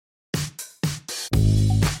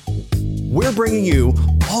we're bringing you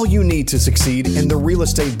all you need to succeed in the real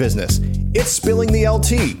estate business. It's Spilling the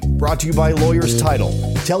LT, brought to you by Lawyers Title,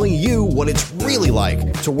 telling you what it's really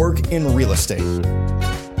like to work in real estate.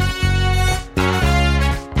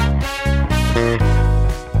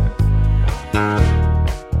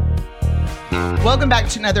 Welcome back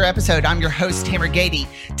to another episode. I'm your host, Tamara Gady.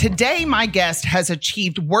 Today, my guest has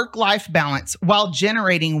achieved work-life balance while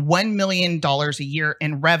generating $1 million a year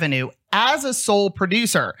in revenue as a sole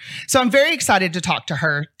producer. So I'm very excited to talk to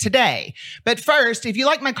her today. But first, if you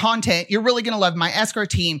like my content, you're really going to love my escrow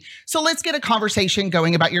team. So let's get a conversation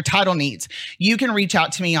going about your title needs. You can reach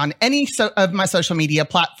out to me on any of my social media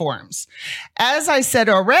platforms. As I said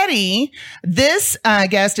already, this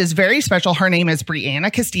guest is very special. Her name is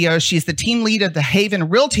Brianna Castillo. She's the team lead of the Haven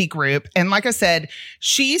Realty Group. And like I said,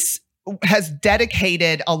 has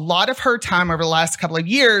dedicated a lot of her time over the last couple of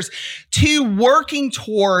years to working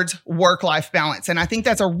towards work-life balance. And I think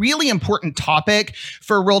that's a really important topic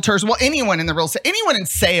for realtors. Well, anyone in the real estate, anyone in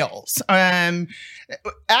sales.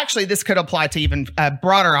 Actually, this could apply to even a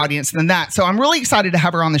broader audience than that. So I'm really excited to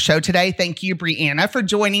have her on the show today. Thank you, Brianna, for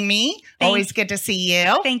joining me. Always good to see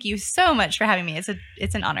you. Thank you so much for having me.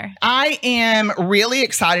 It's an honor. I am really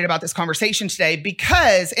excited about this conversation today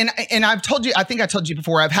because, and I've told you, I think I told you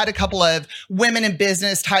before, I've had a couple of women in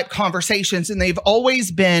business type conversations and they've always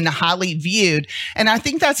been highly viewed. And I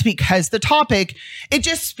think that's because the topic, it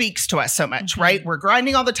just speaks to us so much, right? We're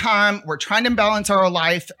grinding all the time. We're trying to balance our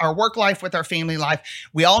life, our work life with our family life.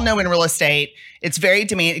 We all know in real estate, it's very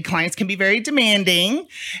demanding. Clients can be very demanding.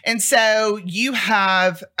 And so you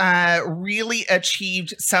have really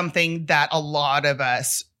achieved something that a lot of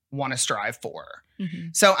us want to strive for. Mm-hmm.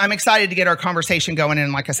 So I'm excited to get our conversation going.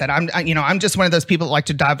 And like I said, I'm just one of those people that like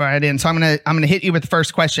to dive right in. So I'm going to hit you with the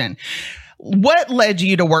first question. What led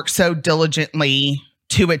you to work so diligently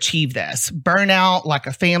to achieve this? Burnout, like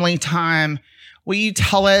a family time. Will you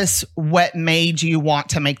tell us what made you want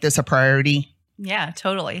to make this a priority? Yeah,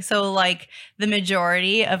 totally. So like the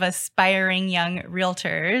majority of aspiring young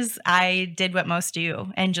realtors, I did what most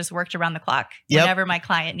do and just worked around the clock whenever my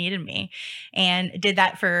client needed me, and did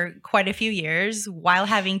that for quite a few years while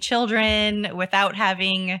having children, without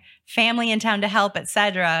having family in town to help,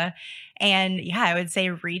 etc. And yeah, I would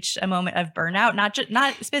say reached a moment of burnout,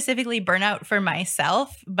 not specifically burnout for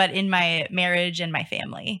myself, but in my marriage and my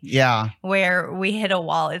family. Yeah. Where we hit a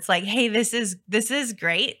wall. It's like, hey, this is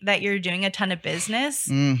great that you're doing a ton of business,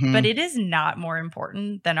 but it is not more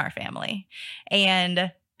important than our family.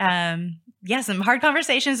 And some hard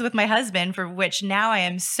conversations with my husband, for which now I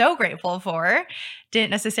am so grateful for.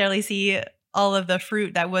 Didn't necessarily see all of the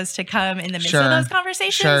fruit that was to come in the midst of those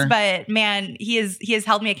conversations. But man, he has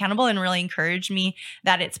held me accountable and really encouraged me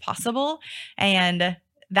that it's possible. And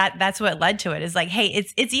that's what led to it, is like, hey,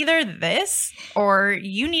 it's either this or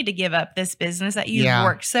you need to give up this business that you've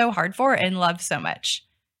worked so hard for and loved so much.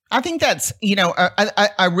 I think that's,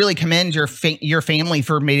 I really commend your family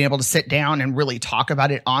for being able to sit down and really talk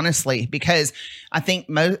about it honestly, because I think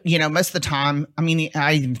most of the time,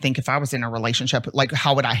 I even think if I was in a relationship, like,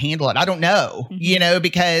 how would I handle it? I don't know,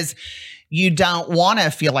 because you don't want to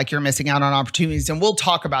feel like you're missing out on opportunities. And we'll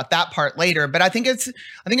talk about that part later. But I think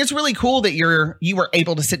it's really cool that you were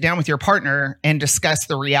able to sit down with your partner and discuss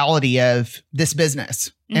the reality of this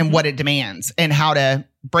business and what it demands and how to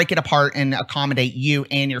break it apart and accommodate you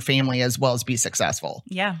and your family, as well as be successful.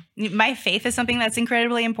 Yeah. My faith is something that's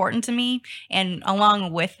incredibly important to me. And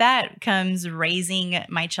along with that comes raising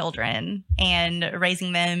my children and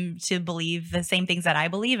raising them to believe the same things that I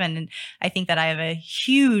believe in. And I think that I have a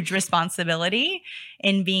huge responsibility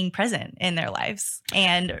in being present in their lives,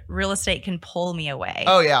 and real estate can pull me away.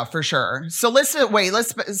 Oh yeah, for sure. So let's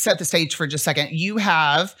set the stage for just a second. You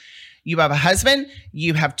have a husband,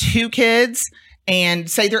 you have 2 kids. And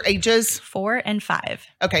say their ages? 4 and 5.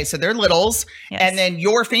 Okay, so they're littles. Yes. And then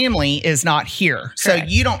your family is not here. Correct. So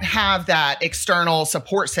you don't have that external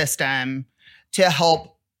support system to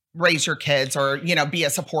help raise your kids or, be a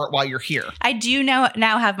support while you're here. I do now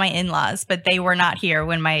have my in-laws, but they were not here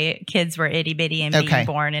when my kids were itty bitty and being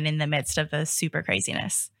born and in the midst of the super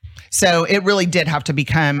craziness. So it really did have to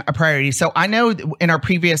become a priority. So I know in our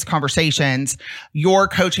previous conversations, your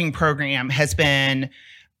coaching program has been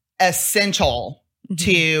essential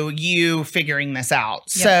to you figuring this out.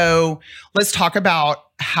 Yep. So let's talk about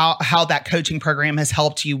how that coaching program has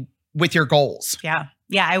helped you with your goals. Yeah.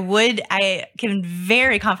 Yeah, I can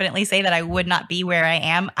very confidently say that I would not be where I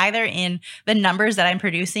am, either in the numbers that I'm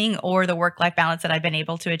producing or the work-life balance that I've been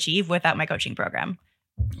able to achieve without my coaching program.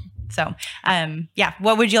 So,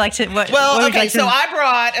 what would you like to? So I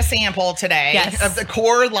brought a sample today of the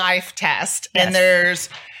Core Life Test, and there's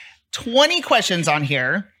 20 questions on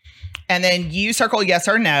here. And then you circle yes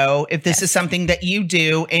or no if this is something that you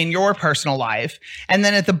do in your personal life. And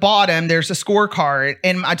then at the bottom, there's a scorecard.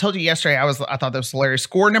 And I told you yesterday, I thought that was hilarious.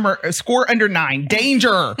 Score under 9.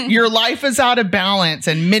 Danger. Your life is out of balance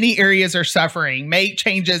and many areas are suffering. Make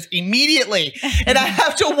changes immediately. And I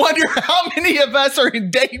have to wonder how many of us are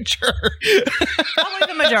in danger. Probably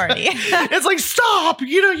the majority. It's like, stop.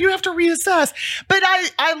 You have to reassess. But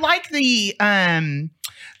I like the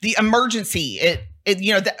emergency.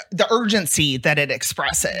 The urgency that it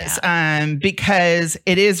expresses, because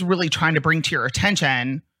it is really trying to bring to your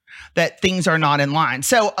attention that things are not in line.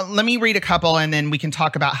 So let me read a couple and then we can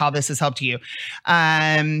talk about how this has helped you.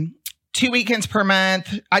 2 weekends per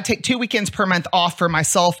month. I take 2 weekends per month off for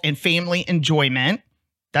myself and family enjoyment.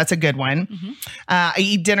 That's a good one. Mm-hmm. I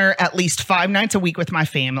eat dinner at least 5 nights a week with my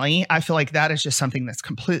family. I feel like that is just something that's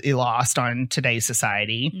completely lost on today's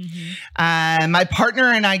society. Mm-hmm. My partner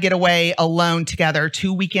and I get away alone together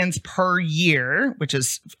 2 weekends per year, which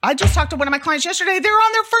is, I just talked to one of my clients yesterday. They're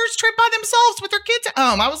on their first trip by themselves with their kids at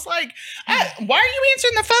home. I was like, why are you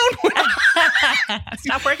answering the phone?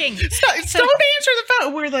 Stop working. Don't answer the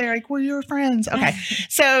phone. We're like, we're your friends. Okay.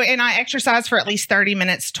 So, and I exercise for at least 30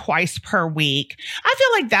 minutes twice per week. I feel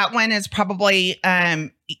like that one is probably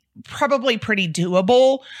pretty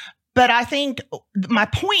doable. But I think my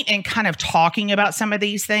point in kind of talking about some of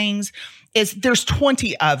these things is there's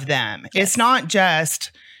 20 of them. Yes. It's not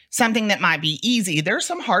just something that might be easy. There's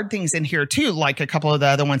some hard things in here too, like a couple of the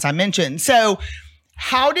other ones I mentioned. So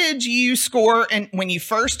how did you score? And when you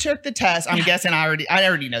first took the test, I'm guessing I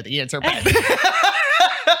already know the answer, but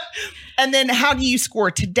and then how do you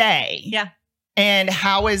score today? Yeah. And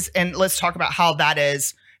let's talk about how that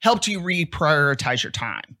has helped you reprioritize your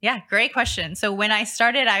time. Yeah, great question. So when I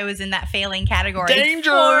started, I was in that failing category. Danger.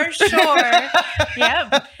 For sure.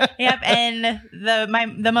 Yep. And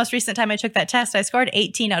the most recent time I took that test, I scored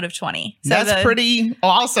 18 out of 20. So that's pretty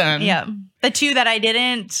awesome. Yeah. The 2 that I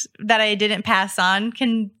didn't pass on,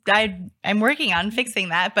 I'm working on fixing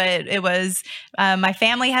that, but it was, my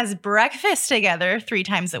family has breakfast together 3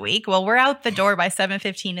 times a week. Well, we're out the door by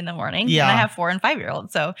 7:15 in the morning. Yeah. And I have 4 and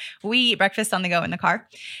 5-year-olds. So we eat breakfast on the go in the car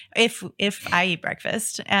if I eat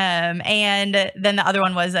breakfast. And then the other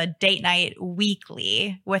one was a date night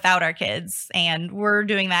weekly without our kids. And we're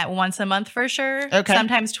doing that once a month for sure. Okay.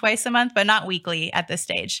 Sometimes twice a month, but not weekly at this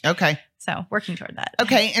stage. Okay. So working toward that.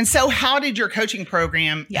 Okay. And so how did your coaching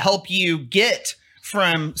program help you get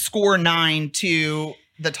from score 9 to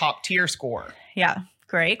the top tier score? Yeah.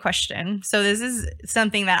 Great question. So this is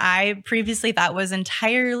something that I previously thought was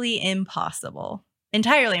entirely impossible.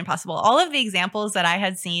 All of the examples that I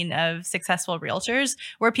had seen of successful realtors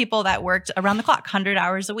were people that worked around the clock, 100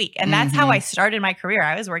 hours a week. And that's how I started my career.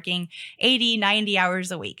 I was working 80, 90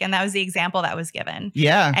 hours a week. And that was the example that was given.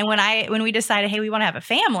 Yeah. And when we decided, hey, we want to have a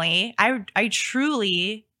family, I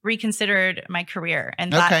truly reconsidered my career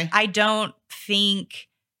and thought, I don't think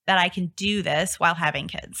that I can do this while having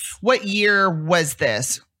kids. What year was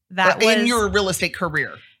this? That was in your real estate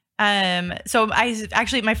career? So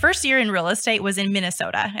my first year in real estate was in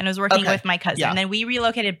Minnesota and I was working with my cousin. And then we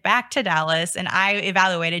relocated back to Dallas and I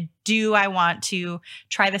evaluated, do I want to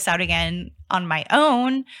try this out again on my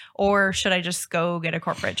own or should I just go get a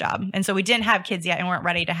corporate job? And so we didn't have kids yet and weren't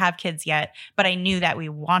ready to have kids yet, but I knew that we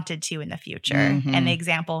wanted to in the future. Mm-hmm. And the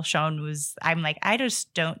example shown was, I'm like, I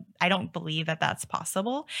don't believe that that's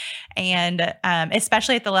possible. And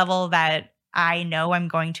especially at the level that I know I'm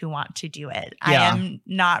going to want to do it. Yeah. I am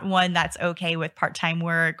not one that's okay with part-time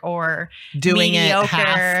work or doing mediocre. It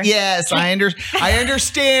half. Yes, I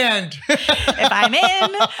understand. If I'm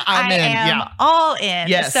in, I am all in.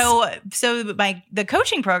 Yes. So the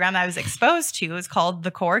coaching program I was exposed to is called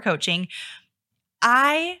the Core Coaching.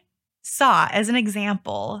 I saw as an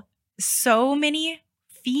example so many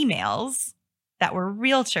females that were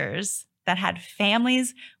realtors that had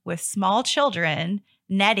families with small children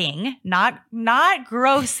netting, not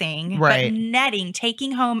grossing, but netting,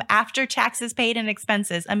 taking home after taxes paid and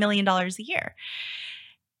expenses $1 million a year.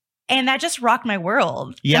 And that just rocked my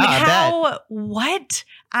world. Yeah, I bet. What?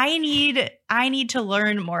 I need to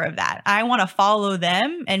learn more of that. I want to follow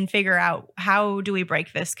them and figure out how do we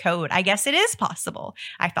break this code. I guess it is possible.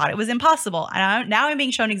 I thought it was impossible. And now I'm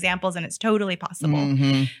being shown examples and it's totally possible.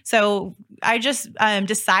 Mm-hmm. So I just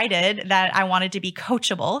decided that I wanted to be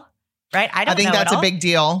coachable. Right. I think that's a big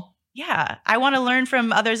deal. Yeah, I want to learn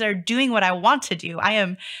from others that are doing what I want to do.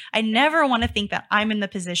 I never want to think that I'm in the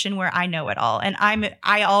position where I know it all and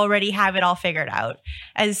I already have it all figured out.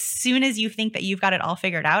 As soon as you think that you've got it all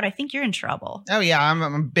figured out, I think you're in trouble. Oh yeah, I'm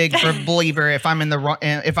a big believer. If I'm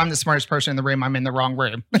the smartest person in the room, I'm in the wrong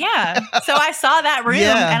room. Yeah. So I saw that room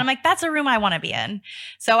and I'm like, that's a room I want to be in.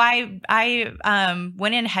 So I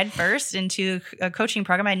went in head first into a coaching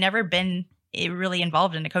program. I'd never been really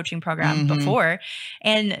involved in a coaching program before.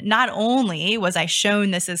 And not only was I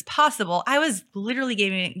shown this is possible, I was literally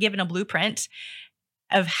given a blueprint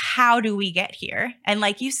of how do we get here. And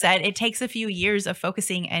like you said, it takes a few years of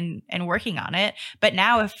focusing and working on it. But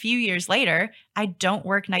now a few years later, I don't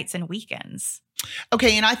work nights and weekends.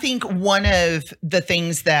 Okay. And I think one of the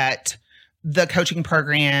things that the coaching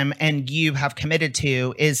program and you have committed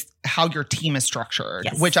to is how your team is structured,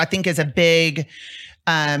 which I think is a big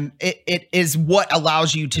it is what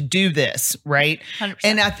allows you to do this, right?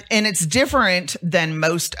 100%. And it's different than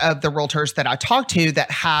most of the realtors that I talk to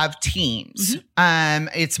that have teams.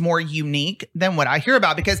 It's more unique than what I hear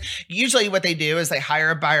about, because usually what they do is they hire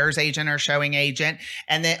a buyer's agent or showing agent,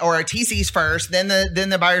 and then or a TC's first, then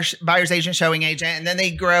the buyer's agent, showing agent, and then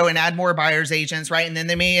they grow and add more buyer's agents, right? And then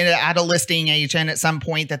they may add a listing agent at some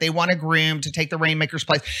point that they want to groom to take the rainmaker's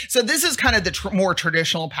place. So this is kind of the more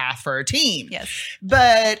traditional path for a team. Yes.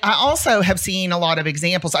 But I also have seen a lot of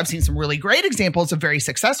examples. I've seen some really great examples of very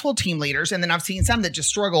successable team leaders. And then I've seen some that just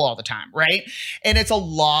struggle all the time, right? And it's a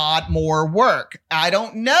lot more work. I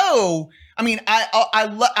don't know. I mean,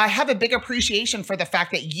 I have a big appreciation for the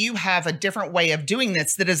fact that you have a different way of doing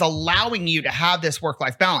this that is allowing you to have this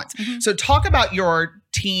work-life balance. So talk about your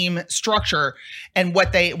team structure and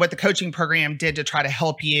what the coaching program did to try to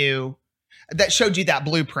help you, that showed you that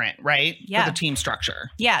blueprint, right? Yeah. For the team structure.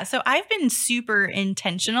 Yeah. So I've been super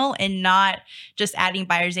intentional in not just adding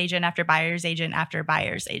buyer's agent after buyer's agent after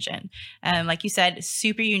buyer's agent. Like you said,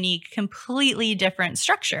 super unique, completely different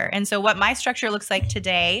structure. And so what my structure looks like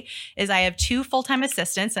today is I have 2 full-time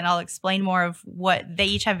assistants, and I'll explain more of what they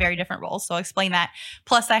each have very different roles. So I'll explain that.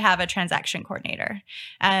 Plus I have a transaction coordinator.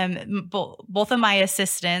 Both of my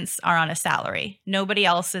assistants are on a salary. Nobody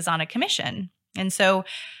else is on a commission. And so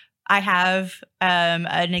I have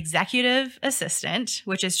an executive assistant,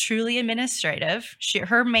 which is truly administrative.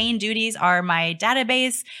 Her main duties are my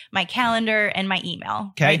database, my calendar, and my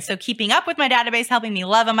email. Okay. Right? So keeping up with my database, helping me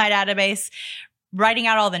love on my database, writing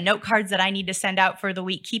out all the note cards that I need to send out for the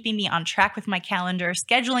week, keeping me on track with my calendar,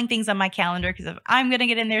 scheduling things on my calendar, because if I'm going to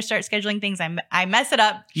get in there, start scheduling things, I mess it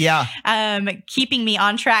up. Yeah. Keeping me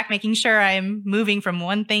on track, making sure I'm moving from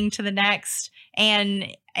one thing to the next, and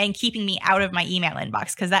keeping me out of my email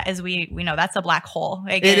inbox, because that is, we know that's a black hole.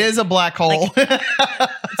 It is a black hole. Like,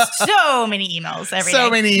 so many emails every day. So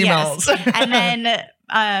many emails. Yes. And then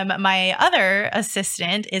my other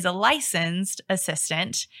assistant is a licensed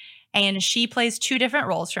assistant, and she plays 2 different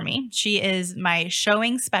roles for me. She is my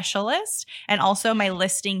showing specialist and also my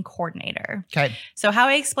listing coordinator. Okay. So how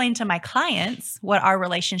I explain to my clients what our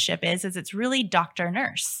relationship is it's really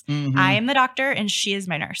doctor-nurse. I am the doctor and she is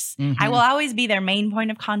my nurse. I will always be their main point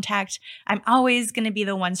of contact. I'm always going to be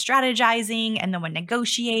the one strategizing and the one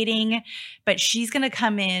negotiating, but she's going to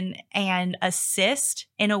come in and assist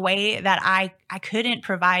in a way that I couldn't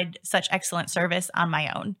provide such excellent service on my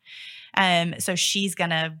own. So she's going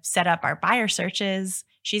to set up our buyer searches.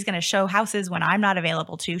 She's going to show houses when I'm not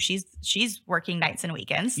available to. She's working nights and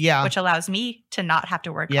weekends, which allows me to not have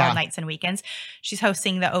to work all nights and weekends. She's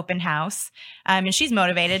hosting the open house. And she's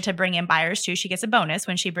motivated to bring in buyers too. She gets a bonus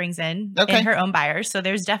when she brings in her own buyers. So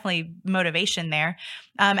there's definitely motivation there.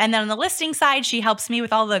 And then on the listing side, she helps me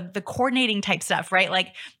with all the coordinating type stuff, right?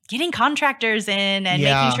 Like getting contractors in and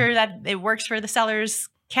making sure that it works for the seller's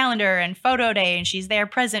calendar and photo day, and she's there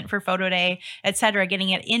present for photo day, et cetera,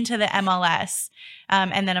 getting it into the MLS.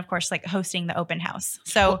 And then of course, like hosting the open house.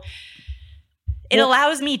 So it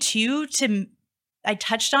allows me to, I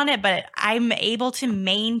touched on it, but I'm able to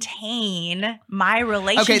maintain my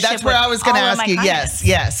relationship. Okay. That's where I was going to ask you.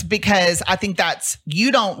 Yes. Because I think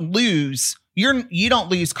you don't lose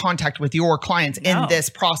contact with your clients in this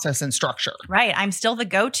process and structure. Right. I'm still the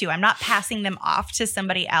go-to. I'm not passing them off to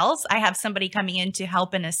somebody else. I have somebody coming in to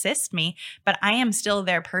help and assist me, but I am still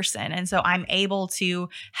their person. And so I'm able to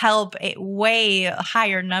help a way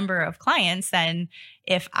higher number of clients than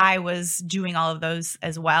if I was doing all of those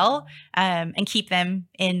as well, and keep them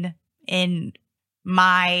in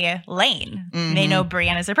my lane. They know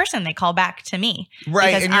Brianna is their person. They call back to me.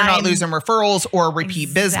 Right. And you're not losing referrals or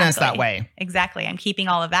repeat business that way. Exactly. I'm keeping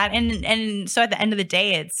all of that. And so at the end of the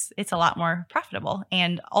day, it's a lot more profitable,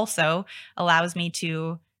 and also allows me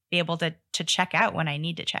to be able to check out when I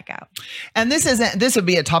need to check out. And this would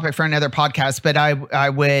be a topic for another podcast, but I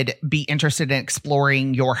would be interested in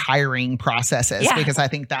exploring your hiring processes because I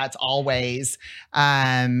think that's always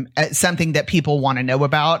something that people want to know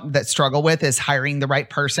about, that struggle with, is hiring the right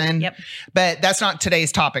person. Yep. But that's not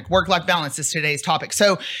today's topic. Work-life balance is today's topic.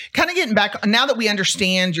 So kind of getting back, now that we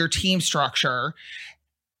understand your team structure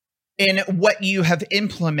and what you have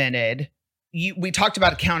implemented, we talked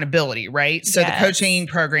about accountability, right? So the coaching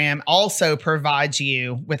program also provides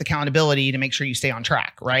you with accountability to make sure you stay on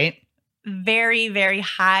track, right? Very, very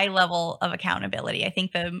high level of accountability. I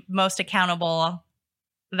think the most accountable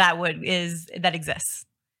that exists.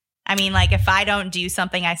 I mean, like, if I don't do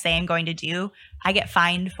something I say I'm going to do, I get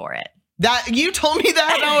fined for it. That you told me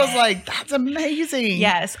that and I was like, that's amazing.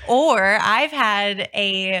 Yes. Or I've had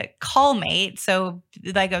a call mate, so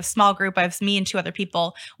like a small group of me and 2 other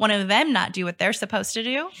people, one of them not do what they're supposed to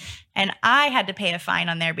do, and I had to pay a fine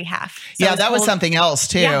on their behalf. So that was something else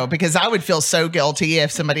too, because I would feel so guilty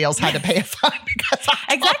if somebody else had to pay a fine because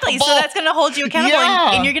exactly. So that's going to hold you accountable,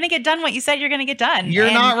 and you're going to get done what you said you're going to get done.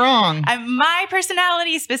 You're not wrong. My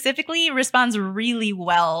personality specifically responds really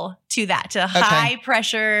well to that, to high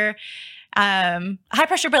pressure,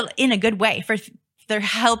 but in a good way. They're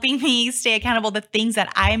helping me stay accountable to things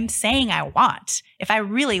that I'm saying I want. If I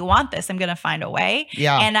really want this, I'm going to find a way.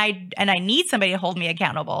 Yeah. And I need somebody to hold me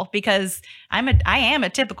accountable, because I am a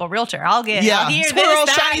typical realtor. I'll hear squirrel,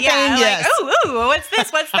 this, shiny that. thing, yes. Like, ooh, what's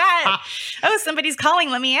this? What's that? Oh, somebody's calling.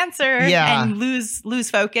 Let me answer. Yeah. And lose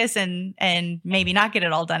focus and maybe not get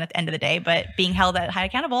it all done at the end of the day. But being held at high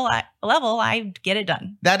accountable level, I get it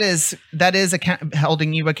done. That is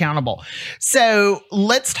holding you accountable. So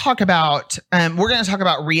let's talk about we're going to talk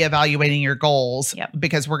about reevaluating your goals,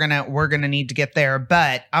 because we're gonna need to get there.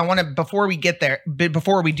 But I want to, before we do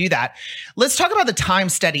that, let's talk about the time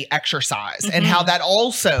study exercise and how that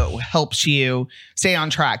also helps you stay on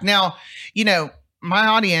track. Now, my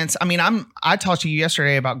audience, I mean, I talked to you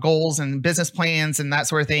yesterday about goals and business plans and that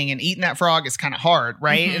sort of thing, and eating that frog is kind of hard,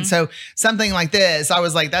 right? And so something like this, I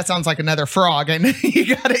was like, that sounds like another frog and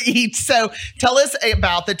you got to eat. So tell us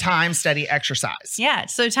about the time study exercise. Yeah.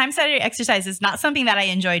 So time study exercise is not something that I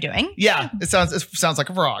enjoy doing. Yeah. It sounds like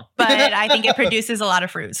a frog. But I think it produces a lot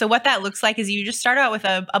of fruit. So what that looks like is you just start out with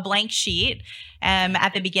a blank sheet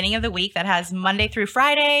at the beginning of the week that has Monday through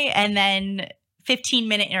Friday, and then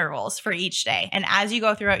 15-minute intervals for each day. And as you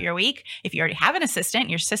go throughout your week, if you already have an assistant,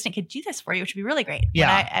 your assistant could do this for you, which would be really great.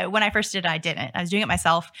 Yeah. When I first did it, I didn't. I was doing it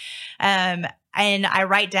myself. And I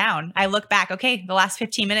write down, I look back, okay, the last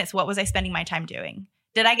 15 minutes, what was I spending my time doing?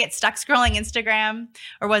 Did I get stuck scrolling Instagram,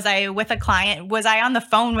 or was I with a client? Was I on the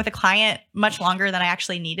phone with a client much longer than I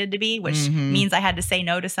actually needed to be, which means I had to say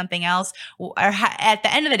no to something else? Or at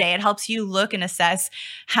the end of the day, it helps you look and assess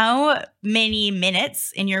how many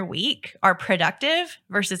minutes in your week are productive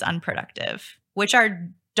versus unproductive, which are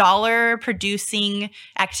dollar producing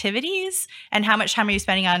activities, and how much time are you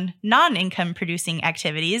spending on non-income producing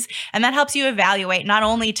activities. And that helps you evaluate, not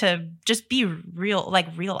only to just be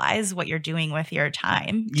realize what you're doing with your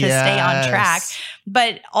time to stay on track,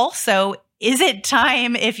 but also, is it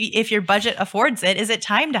time, if your budget affords it, is it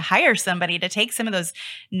time to hire somebody to take some of those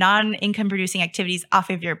non-income producing activities off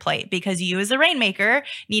of your plate? Because you, as a rainmaker,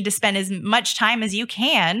 need to spend as much time as you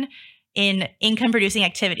can in income producing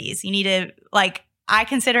activities. You need to, I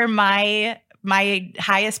consider my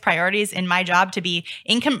highest priorities in my job to be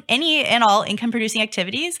any and all income producing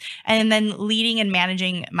activities, and then leading and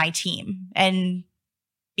managing my team and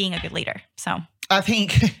being a good leader. So I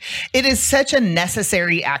think it is such a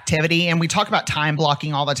necessary activity, and we talk about time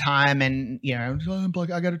blocking all the time, and I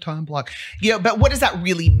got a time block. But what does that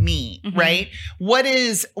really mean, right? What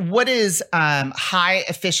is high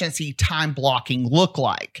efficiency time blocking look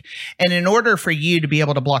like? And in order for you to be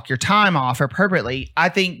able to block your time off appropriately, I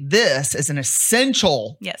think this is an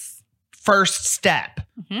essential first step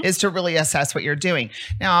is to really assess what you're doing.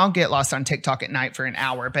 Now, I'll get lost on TikTok at night for an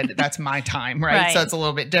hour, but that's my time, right? So it's a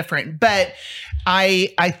little bit different. But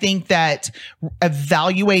I think that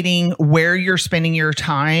evaluating where you're spending your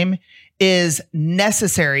time is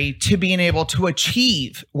necessary to being able to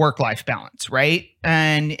achieve work-life balance, right?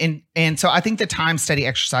 And so I think the time study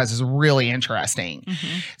exercise is really interesting.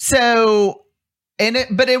 So,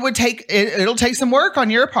 it'll take some work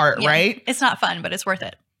on your part, right? It's not fun, but it's worth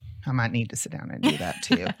it. I might need to sit down and do that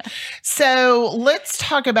too. So let's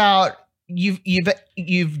talk about,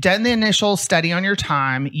 you've done the initial study on your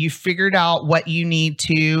time. You've figured out what you need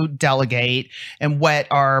to delegate and what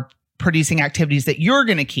are producing activities that you're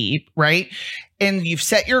going to keep, right? And you've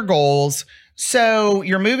set your goals. So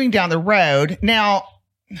you're moving down the road. Now,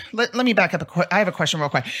 let me back up. I have a question real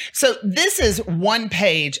quick. So this is one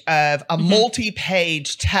page of a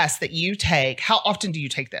multi-page test that you take. How often do you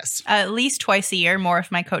take this? At least twice a year, more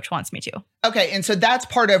if my coach wants me to. Okay. And so that's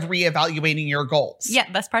part of reevaluating your goals. Yeah,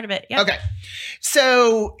 that's part of it. Yeah. Okay.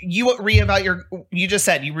 So you just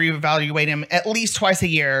said you reevaluate them at least twice a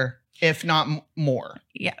year, if not more.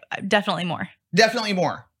 Yeah, definitely more. Definitely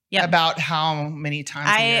more. Yep. About how many times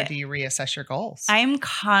a year do you reassess your goals? I'm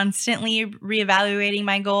constantly reevaluating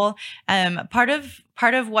my goal. Part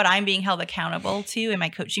of what I'm being held accountable to in my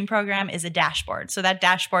coaching program is a dashboard. So that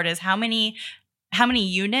dashboard is how many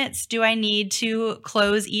units do I need to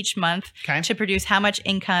close each month to produce how much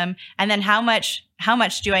income, and then how much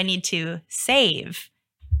do I need to save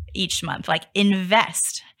each month, like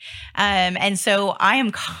invest. And so I am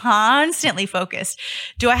constantly focused.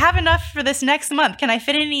 Do I have enough for this next month? Can I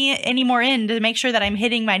fit any more in to make sure that I'm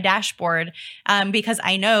hitting my dashboard? Because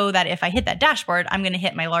I know that if I hit that dashboard, I'm going to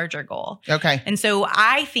hit my larger goal. Okay. And so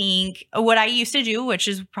I think what I used to do, which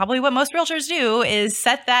is probably what most realtors do, is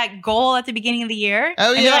set that goal at the beginning of the year.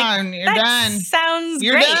 Oh, and yeah. And you're done.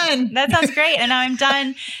 You're great. Done. That sounds great. And now I'm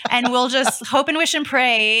done. And we'll just hope and wish and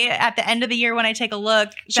pray at the end of the year when I take a look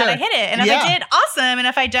that I hit it. And if I did, awesome. And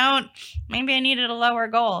if I don't, maybe I needed a lower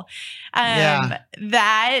goal.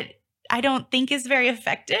 That I don't think is very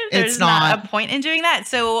effective. There's not a point in doing that.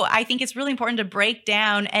 So I think it's really important to break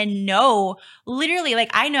down and know literally,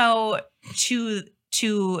 like I know to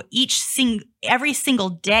every single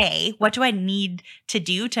day, what do I need to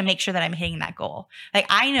do to make sure that I'm hitting that goal? Like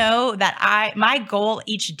I know that my goal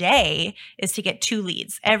each day is to get 2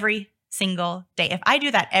 leads every single day. If I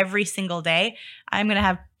do that every single day, I'm going to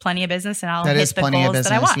have plenty of business and I'll hit the goals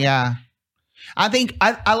that I want. Yeah. I think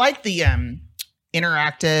I like the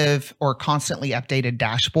interactive or constantly updated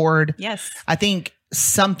dashboard. Yes. I think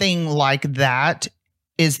something like that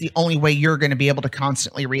is the only way you're going to be able to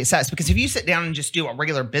constantly reassess. Because if you sit down and just do a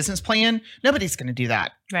regular business plan, nobody's going to do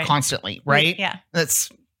that constantly, right? Yeah.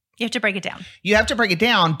 You have to break it down. You have to break it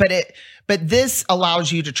down, but this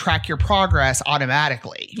allows you to track your progress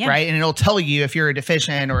automatically, right? And it'll tell you if you're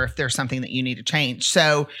deficient or if there's something that you need to change.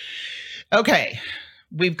 So, okay,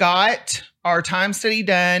 we've got our time study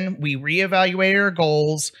done. We reevaluated our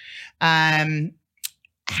goals. And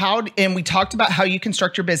we talked about how you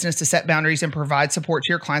construct your business to set boundaries and provide support to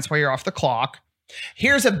your clients while you're off the clock.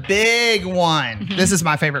 Here's a big one. This is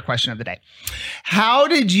my favorite question of the day. How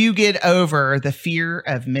did you get over the fear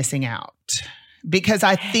of missing out? Because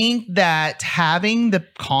I think that having the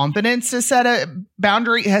confidence to set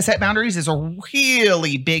boundaries is a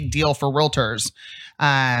really big deal for realtors,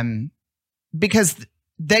 because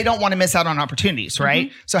they don't want to miss out on opportunities,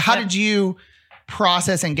 right? So how did you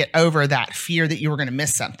process and get over that fear that you were going to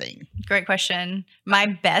miss something? Great question. My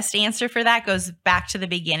best answer for that goes back to the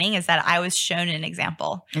beginning, is that I was shown an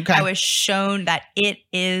example. Okay. I was shown that it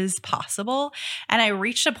is possible. And I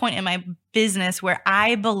reached a point in my business where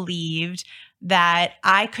I believed that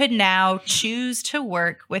I could now choose to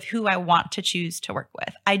work with who I want to choose to work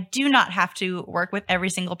with. I do not have to work with every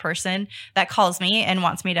single person that calls me and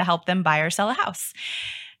wants me to help them buy or sell a house.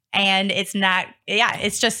 And it's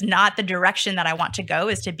just not the direction that I want to go,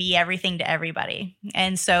 is to be everything to everybody.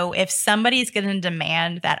 And so if somebody's going to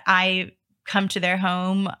demand that I come to their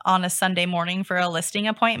home on a Sunday morning for a listing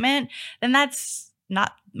appointment, then that's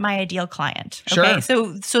not my ideal client. Okay.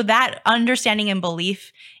 Sure. So that understanding and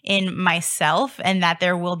belief in myself, and that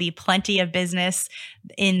there will be plenty of business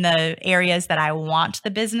in the areas that I want the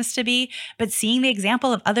business to be, but seeing the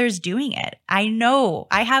example of others doing it. I know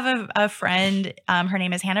I have a friend, her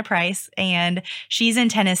name is Hannah Price, and she's in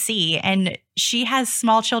Tennessee, and she has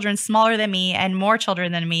small children, smaller than me and more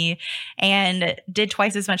children than me, and did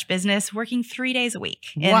twice as much business working 3 days a week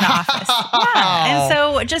in the office. Yeah. And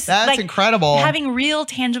so that's incredible. Having real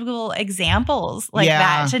tangible examples like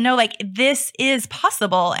that to know like this is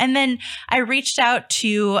possible. And then I reached out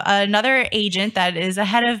to another agent that is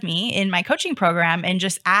ahead of me in my coaching program and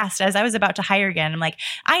just asked, as I was about to hire again, I'm like,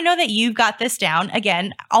 I know that you've got this down.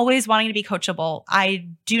 Again, always wanting to be coachable. I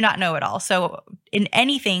do not know it all. So in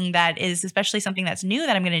anything that is, especially something that's new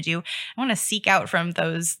that I'm going to do, I want to seek out from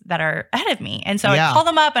those that are ahead of me. And so I call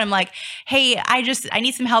them up and I'm like, hey, I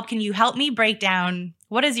need some help. Can you help me break down,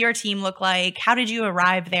 what does your team look like? How did you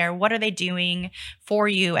arrive there? What are they doing for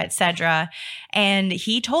you, et cetera? And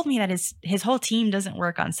he told me that his whole team doesn't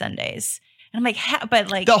work on Sundays. And I'm like,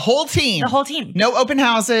 but like the whole team, the whole team, no open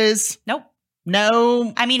houses. Nope.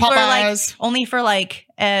 No, I mean, Popeyes. only for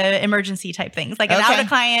emergency type things, like an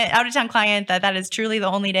out of town client that is truly the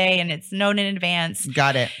only day and it's known in advance.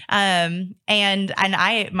 Got it. And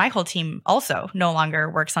my whole team also no longer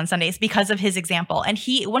works on Sundays because of his example. And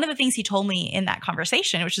one of the things he told me in that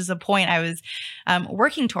conversation, which is a point I was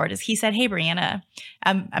working toward, is he said, "Hey, Brianna,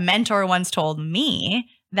 a mentor once told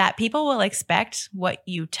me that people will expect what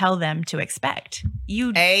you tell them to expect.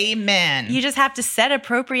 Amen. You just have to set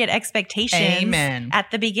appropriate expectations Amen.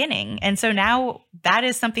 at the beginning." And so now that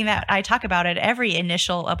is something that I talk about at every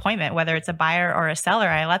initial appointment, whether it's a buyer or a seller.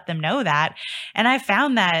 I let them know that. And I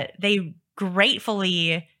found that they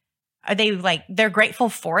gratefully they're grateful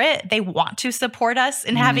for it. They want to support us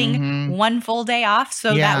in having one full day off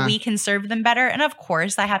so that we can serve them better. And of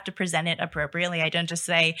course, I have to present it appropriately. I don't just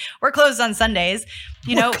say, "We're closed on Sundays."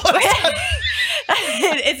 You know, it's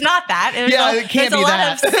not that. It can't be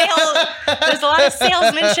that. There's a lot of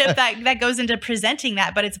salesmanship that goes into presenting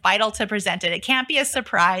that, but it's vital to present it. It can't be a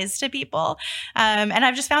surprise to people. And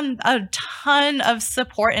I've just found a ton of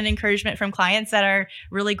support and encouragement from clients that are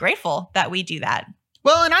really grateful that we do that.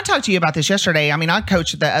 Well, and I talked to you about this yesterday. I mean, I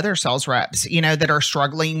coached the other sales reps, that are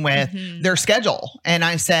struggling with their schedule. And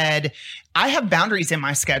I said, I have boundaries in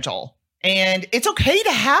my schedule and it's okay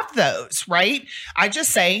to have those, right? I just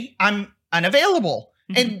say I'm unavailable.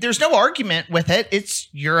 And there's no argument with it. It's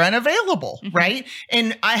you're unavailable, right?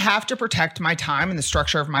 And I have to protect my time and the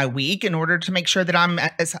structure of my week in order to make sure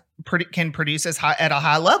that can produce at a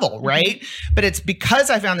high level, right? But it's because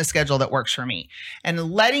I found the schedule that works for me.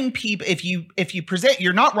 And letting people, if you present,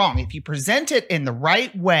 you're not wrong. If you present it in the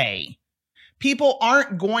right way, people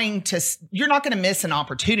aren't going to. You're not going to miss an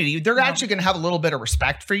opportunity. They're actually going to have a little bit of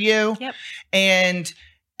respect for you. Yep. And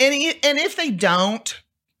if they don't,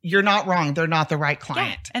 you're not wrong. They're not the right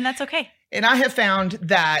client. Yeah, and that's okay. And I have found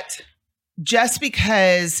that just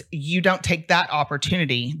because you don't take that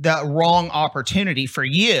opportunity, the wrong opportunity for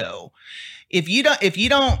you, if you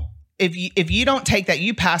don't take that,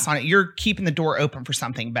 you pass on it, you're keeping the door open for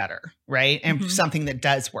something better, right? And something that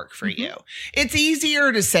does work for you. It's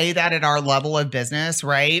easier to say that at our level of business,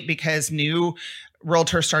 right? Because new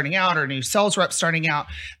realtors starting out or new sales reps starting out,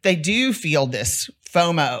 they do feel this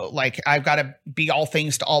FOMO, like I've got to be all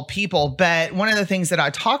things to all people. But one of the things that I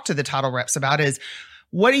talk to the title reps about is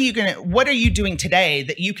what are you doing today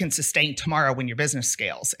that you can sustain tomorrow when your business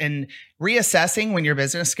scales? And reassessing when your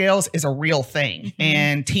business scales is a real thing.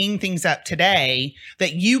 And teeing things up today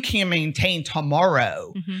that you can maintain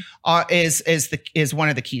tomorrow is one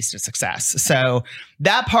of the keys to success. So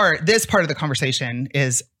this part of the conversation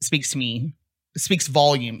speaks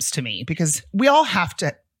volumes to me because we all have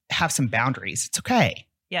to have some boundaries. It's okay.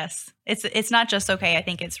 Yes. It's not just okay. I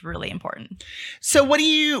think it's really important. So what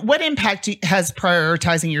impact has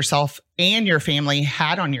prioritizing yourself and your family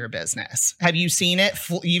had on your business? Have you seen it?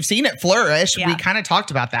 You've seen it flourish. Yeah. We kind of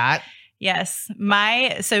talked about that. Yes.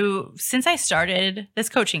 So since I started this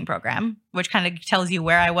coaching program, which kind of tells you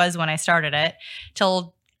where I was when I started it,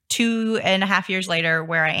 till 2.5 years later,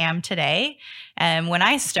 where I am today. And when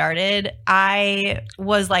I started, I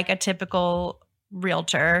was like a typical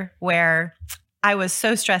realtor where I was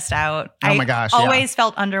so stressed out. Oh my gosh. I always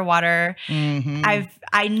felt underwater.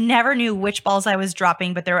 I never knew which balls I was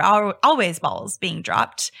dropping, but there were always balls being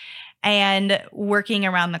dropped and working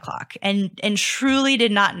around the clock and truly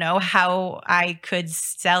did not know how I could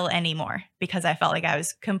sell anymore because I felt like I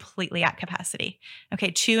was completely at capacity.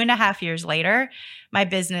 Okay. 2.5 years later, my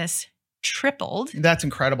business tripled. That's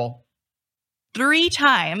incredible. 3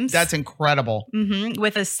 times. That's incredible.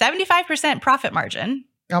 With a 75% profit margin.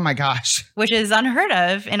 Oh my gosh. Which is unheard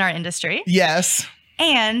of in our industry. Yes.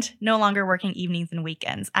 And no longer working evenings and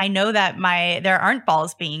weekends. I know that there aren't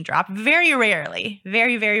balls being dropped. Very rarely,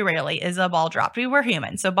 very, very rarely is a ball dropped. We're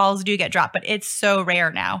human, so balls do get dropped, but it's so rare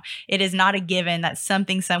now. It is not a given that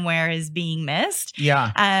something somewhere is being missed.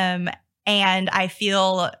 Yeah. And I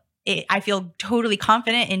feel totally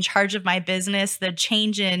confident in charge of my business. The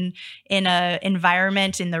change in a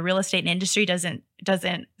environment in the real estate industry doesn't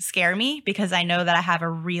scare me because I know that I have a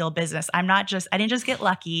real business. I didn't just get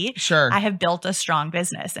lucky. Sure. I have built a strong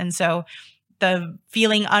business. And so the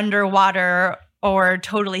feeling underwater or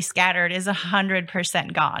totally scattered is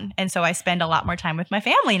 100% gone. And so I spend a lot more time with my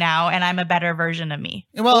family now and I'm a better version of me.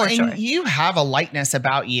 Well, and you have a lightness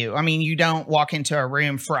about you. I mean, you don't walk into a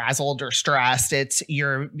room frazzled or stressed.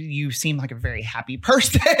 You seem like a very happy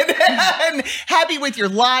person and happy with your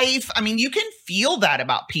life. I mean, you can feel that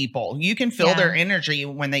about people. You can feel their energy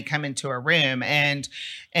when they come into a room and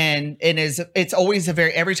it's always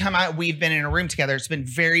every time we've been in a room together, it's been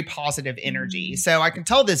very positive energy. So I can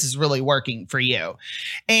tell this is really working for you. you.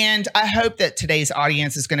 And I hope that today's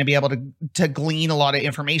audience is going to be able to glean a lot of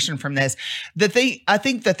information from this. I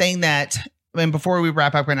think the thing that, and before we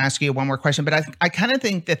wrap up, I'm going to ask you one more question, but I kind of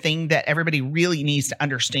think the thing that everybody really needs to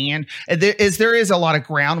understand is there is a lot of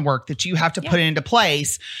groundwork that you have to put into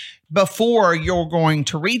place before you're going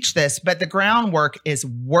to reach this, but the groundwork is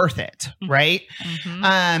worth it, right?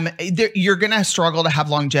 You're going to struggle to have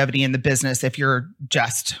longevity in the business if you're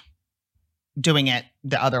just doing it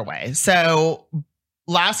the other way. So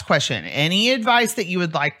last question, any advice that you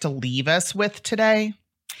would like to leave us with today?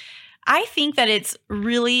 I think that it's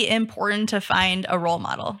really important to find a role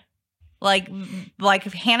model. Like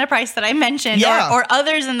Hannah Price that I mentioned, or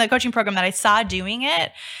others in the coaching program that I saw doing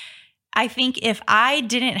it. I think if I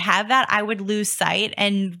didn't have that, I would lose sight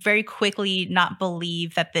and very quickly not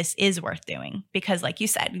believe that this is worth doing because like you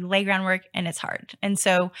said, you lay groundwork and it's hard. And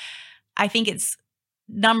so I think it's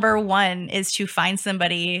number one is to find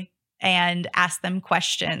somebody and ask them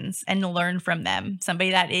questions and learn from them. Somebody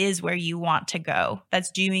that is where you want to go, that's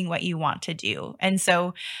doing what you want to do. And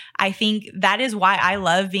so I think that is why I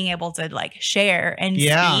love being able to like share and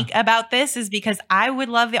speak about this is because I would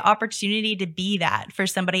love the opportunity to be that for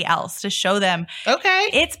somebody else, to show them, okay,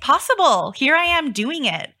 it's possible. Here I am doing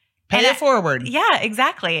it. Pay it forward. Yeah,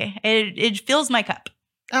 exactly. It fills my cup.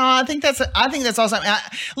 Oh, I think that's awesome.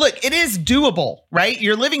 Look, it is doable, right?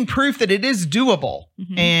 You're living proof that it is doable.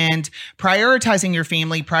 And prioritizing your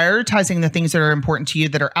family, prioritizing the things that are important to you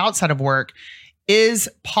that are outside of work is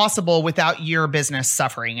possible without your business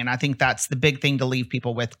suffering. And I think that's the big thing to leave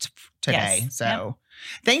people with today. Yes. So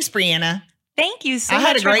thanks, Brianna. Thank you so much. I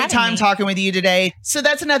had a great time talking with you today. So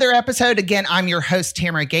that's another episode. Again, I'm your host,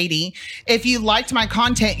 Tamara Gady. If you liked my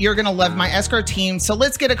content, you're going to love my escrow team. So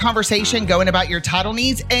let's get a conversation going about your title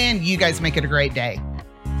needs and you guys make it a great day.